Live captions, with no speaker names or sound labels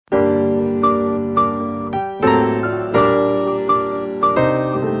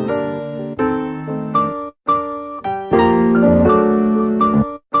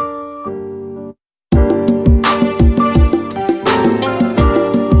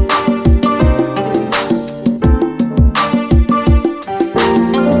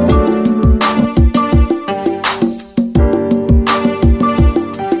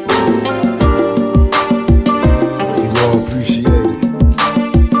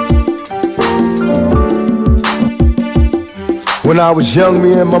When I was young,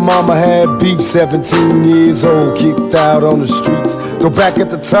 me and my mama had beef. 17 years old, kicked out on the streets. So back at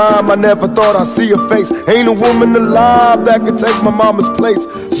the time, I never thought I'd see her face. Ain't a woman alive that could take my mama's place.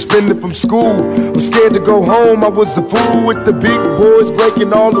 Suspended from school, I'm scared to go home. I was a fool with the big boys,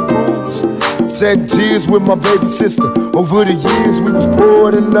 breaking all the rules. Shed tears with my baby sister. Over the years, we was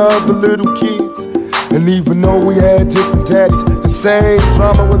poor than other little kids. And even though we had different daddies, the same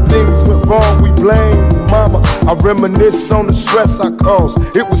drama when things went wrong, we blame mama. I reminisce on the stress I caused.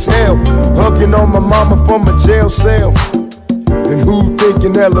 It was hell, hugging on my mama from a jail cell. And who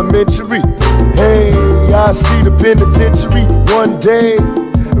thinking elementary? Hey, I see the penitentiary one day,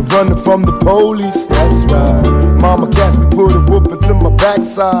 running from the police, that's right. Mama catch me, put a whooping to my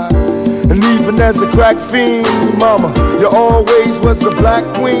backside. And even as a crack fiend, mama, you always was a black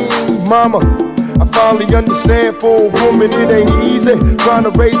queen, mama. I finally understand, for a woman it ain't easy trying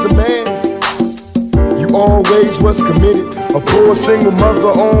to raise a man. You always was committed, a poor single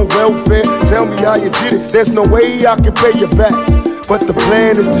mother on welfare. Tell me how you did it, there's no way I can pay you back. But the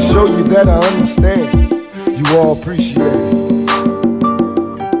plan is to show you that I understand. You all appreciate it.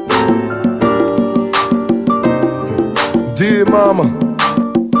 Dear mama,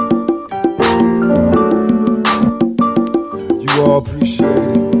 you all appreciate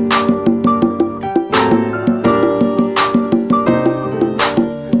it.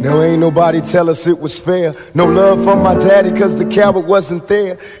 Now ain't nobody tell us it was fair. No love from my daddy cause the coward wasn't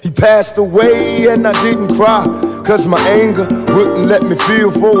there. He passed away and I didn't cry, cause my anger wouldn't let me feel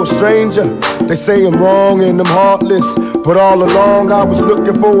for a stranger. They say I'm wrong and I'm heartless, but all along I was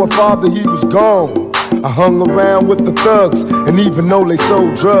looking for a father, he was gone. I hung around with the thugs, and even though they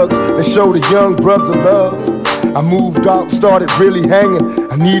sold drugs, they showed a young brother love. I moved out, started really hanging.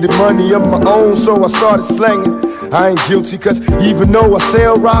 I needed money of my own, so I started slanging. I ain't guilty, cause even though I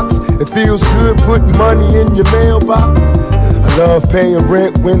sell rocks, it feels good putting money in your mailbox. I love paying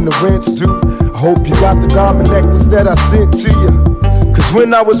rent when the rent's due. I hope you got the diamond necklace that I sent to you. Cause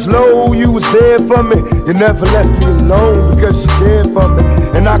when I was low, you was there for me. You never left me alone because you cared for me.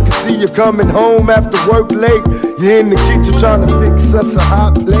 And I can see you coming home after work late. You're in the kitchen trying to fix us a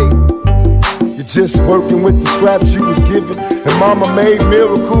hot plate. You're just working with the scraps you was given. And mama made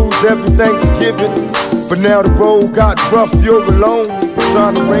miracles every Thanksgiving. But now the road got rough, you're alone,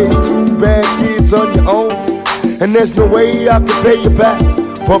 trying to raise two bad kids on your own. And there's no way I can pay you back,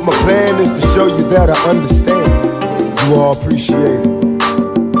 but my plan is to show you that I understand. You all appreciate it.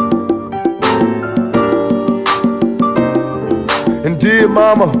 And dear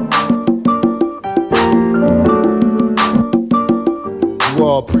mama, you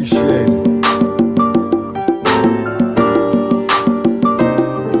all appreciate it.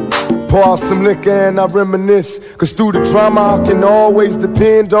 Pour out some liquor and I reminisce, cause through the drama I can always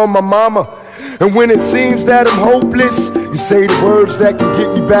depend on my mama. And when it seems that I'm hopeless, you say the words that can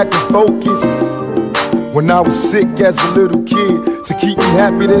get me back in focus. When I was sick as a little kid, to keep me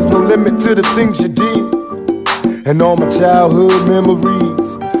happy there's no limit to the things you did. And all my childhood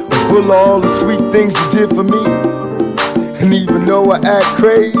memories are full of all the sweet things you did for me. And even though I act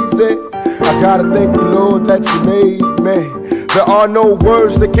crazy, I gotta thank the Lord that you made me. There are no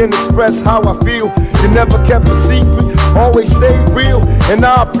words that can express how I feel. You never kept a secret, always stayed real. And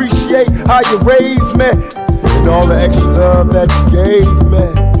I appreciate how you raised me, and all the extra love that you gave me.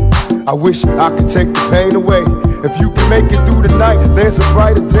 I wish I could take the pain away. If you can make it through the night, there's a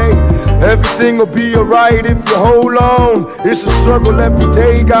brighter day. Everything will be alright if you hold on. It's a struggle every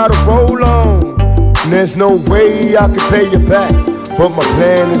day, gotta roll on. And there's no way I can pay you back, but my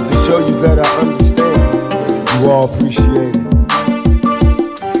plan is to show you that I understand. You all appreciate it.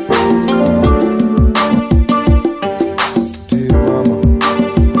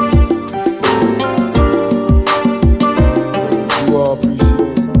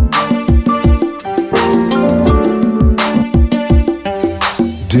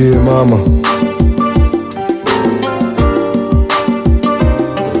 Dear mama,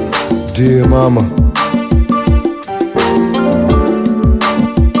 dear mama.